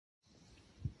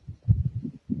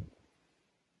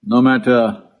no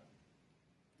matter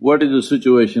what is the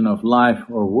situation of life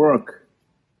or work,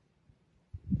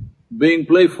 being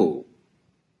playful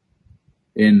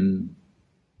in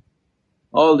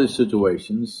all these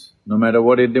situations, no matter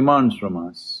what it demands from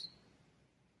us,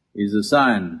 is a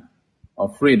sign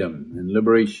of freedom and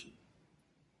liberation.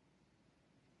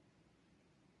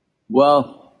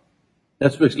 Well,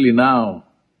 especially now,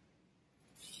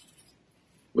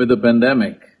 with the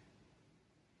pandemic,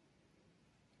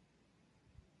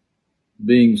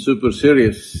 being super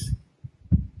serious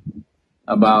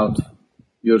about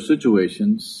your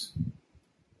situations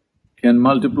can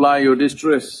multiply your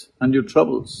distress and your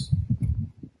troubles.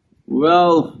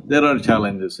 Well, there are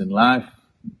challenges in life,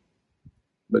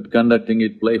 but conducting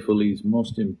it playfully is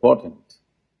most important,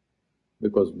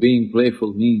 because being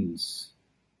playful means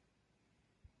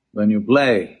when you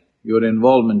play, your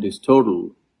involvement is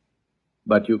total,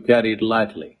 but you carry it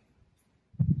lightly.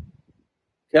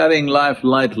 Carrying life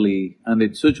lightly and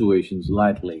its situations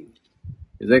lightly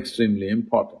is extremely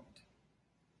important.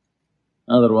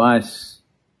 Otherwise,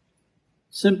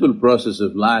 simple process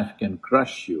of life can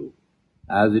crush you,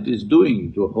 as it is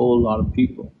doing to a whole lot of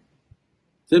people.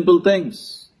 Simple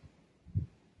things.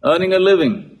 Earning a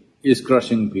living is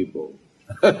crushing people.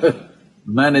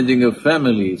 Managing a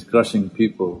family is crushing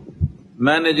people.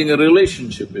 Managing a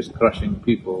relationship is crushing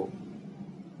people.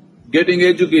 Getting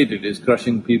educated is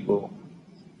crushing people.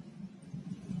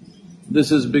 This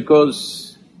is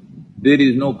because there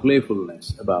is no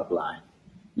playfulness about life.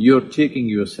 You're taking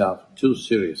yourself too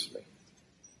seriously.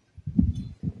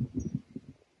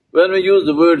 When we use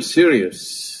the word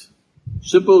serious,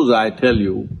 suppose I tell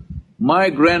you, my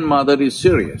grandmother is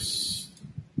serious.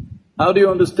 How do you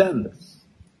understand this?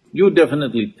 You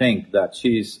definitely think that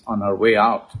she's on her way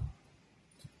out.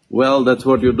 Well, that's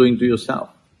what you're doing to yourself.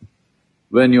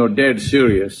 When you're dead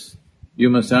serious, you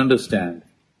must understand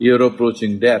you're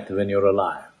approaching death when you're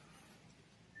alive.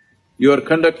 You are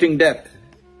conducting death,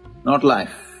 not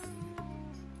life.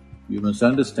 You must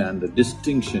understand the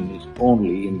distinction is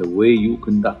only in the way you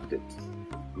conduct it.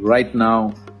 Right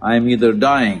now, I'm either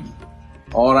dying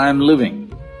or I'm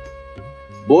living.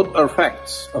 Both are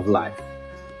facts of life.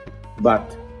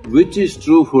 But which is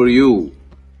true for you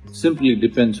simply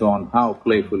depends on how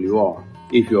playful you are.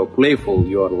 If you're playful,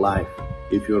 you're alive.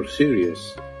 If you're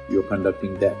serious, you're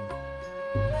conducting death.